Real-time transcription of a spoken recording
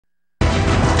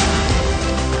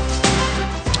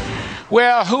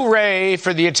Well, hooray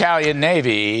for the Italian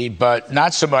Navy, but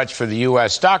not so much for the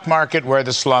U.S. stock market, where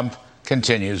the slump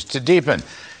continues to deepen.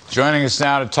 Joining us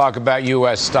now to talk about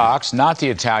U.S. stocks, not the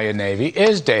Italian Navy,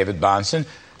 is David Bahnsen,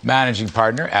 managing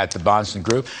partner at the Bahnsen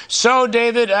Group. So,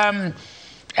 David,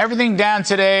 everything down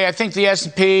today. I think the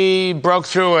S&P broke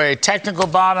through a technical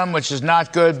bottom, which is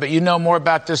not good, but you know more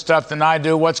about this stuff than I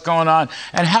do. What's going on?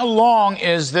 And how long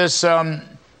is this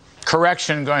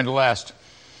correction going to last?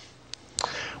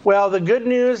 Well, the good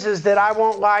news is that I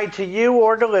won't lie to you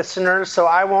or to listeners, so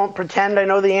I won't pretend I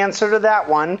know the answer to that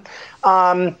one.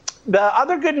 The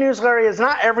other good news, Larry, is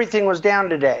not everything was down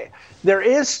today. There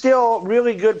is still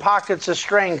really good pockets of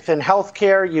strength in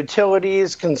healthcare,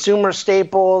 utilities, consumer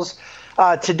staples.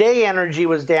 Today, energy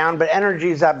was down, but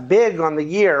energy is up big on the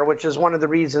year, which is one of the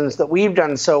reasons that we've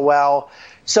done so well.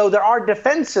 So there are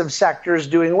defensive sectors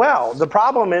doing well. The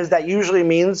problem is that usually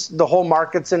means the whole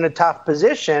market's in a tough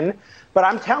position. But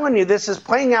I'm telling you, this is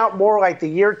playing out more like the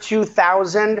year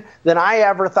 2000 than I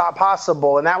ever thought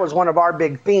possible. And that was one of our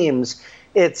big themes.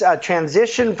 It's a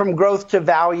transition from growth to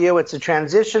value. It's a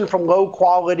transition from low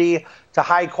quality to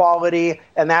high quality.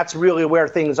 And that's really where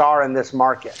things are in this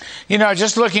market. You know,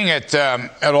 just looking at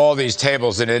all these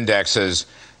tables and indexes,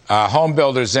 Home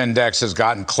Builders Index has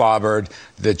gotten clobbered.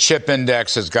 The chip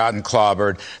index has gotten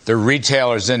clobbered. The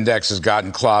retailers index has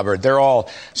gotten clobbered. They're all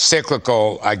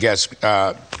cyclical, I guess,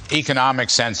 economic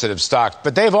sensitive stocks,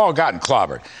 but they've all gotten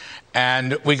clobbered.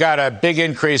 And we got a big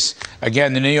increase.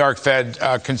 Again, the New York Fed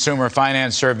Consumer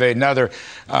Finance Survey, another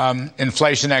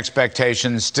inflation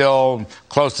expectations, still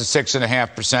close to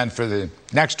 6.5% for the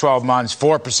next 12 months,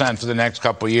 4% for the next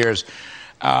couple of years.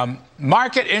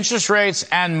 Market interest rates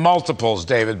and multiples,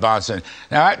 David Bahnsen.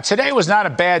 Now, today was not a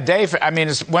bad day.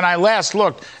 When I last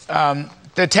looked, the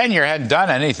 10-year hadn't done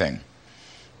anything.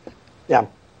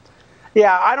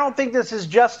 Yeah, I don't think this is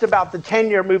just about the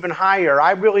 10-year moving higher.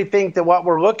 I really think that what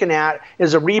we're looking at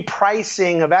is a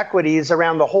repricing of equities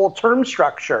around the whole term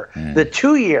structure. The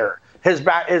 2-year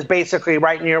is basically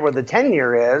right near where the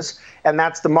 10-year is, and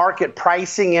that's the market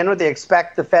pricing in what they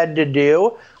expect the Fed to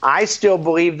do. I still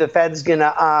believe the Fed's going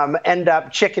to end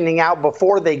up chickening out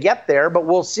before they get there, but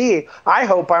we'll see. I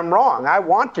hope I'm wrong. I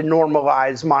want to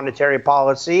normalize monetary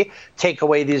policy, take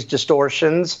away these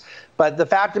distortions. But the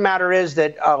fact of the matter is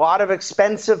that a lot of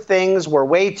expensive things were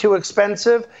way too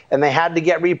expensive, and they had to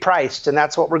get repriced. And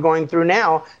that's what we're going through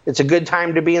now. It's a good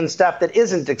time to be in stuff that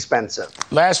isn't expensive.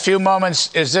 Last few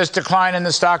moments, is this decline in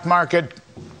the stock market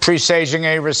presaging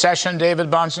a recession, David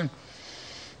Bahnsen?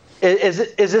 Is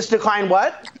this decline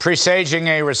what? Presaging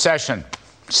a recession.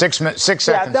 Six seconds.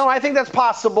 Yeah, no, I think that's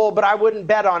possible, but I wouldn't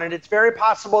bet on it. It's very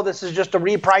possible this is just a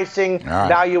repricing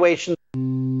valuation.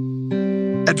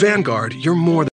 At Vanguard, you're more than